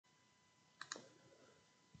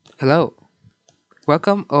Hello,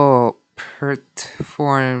 welcome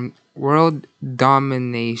Perform World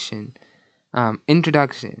Domination.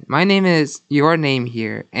 Introduction. My name is Your Name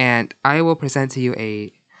here, and I will present to you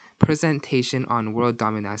a presentation on world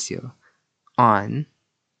domination. On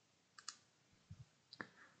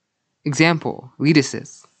example, leadership.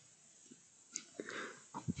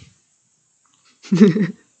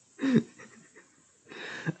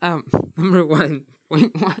 Number one,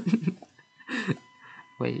 point one.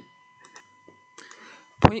 Wait.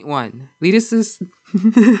 Point one. Lettuces.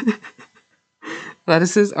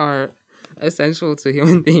 Lettuces are essential to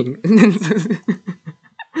human beings.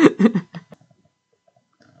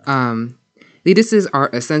 um, lettuces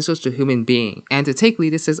are essential to human being, and to take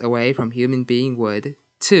lettuces away from human being would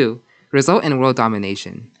 2. Result in world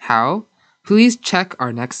domination. How? Please check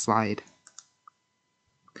our next slide.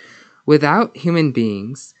 Without human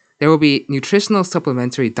beings, there will be nutritional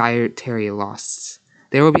supplementary dietary loss.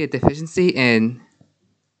 There will be a deficiency in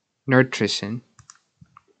nutrition.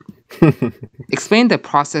 Explain the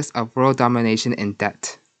process of world domination in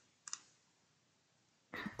depth.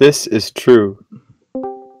 This is true.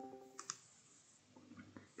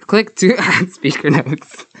 Click to add speaker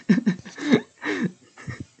notes.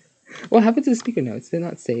 What happened to the speaker notes? They're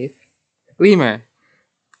not safe. Lemur.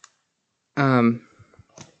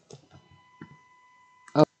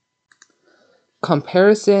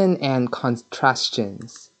 Comparison and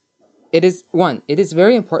contrastions. It is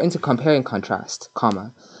very important to compare and contrast,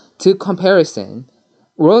 comma. To comparison,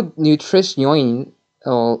 world nutritional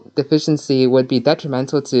deficiency would be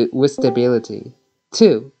detrimental to with stability.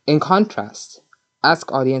 2. In contrast,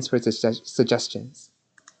 ask audience for suggestions.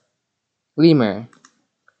 Lemur.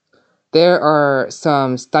 There are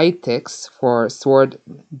some statistics for sword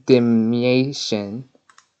domination,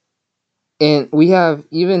 and we have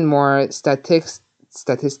even more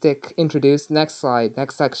statistic introduced. Next slide,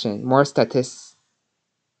 next section, more statistics.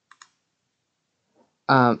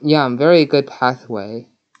 Very good pathway.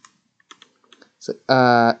 So,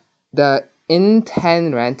 the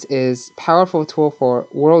intent rent is powerful tool for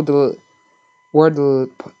world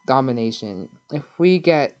domination. If we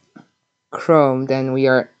get Chrome, then we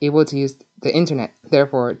are able to use the internet,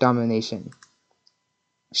 therefore domination.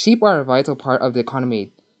 Sheep are a vital part of the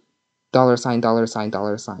economy. $,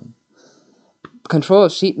 $. Control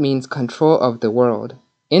of sheep means control of the world.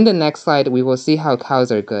 In the next slide, we will see how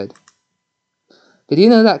cows are good. Did you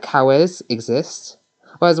know that cows exist?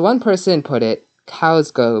 Well, as one person put it,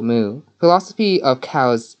 cows go moo. Philosophy of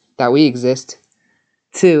cows that we exist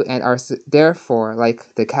too and are therefore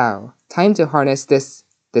like the cow. Time to harness this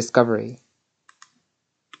discovery.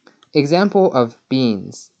 Example of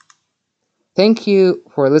beans. Thank you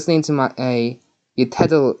for listening to my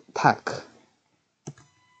TED Talk.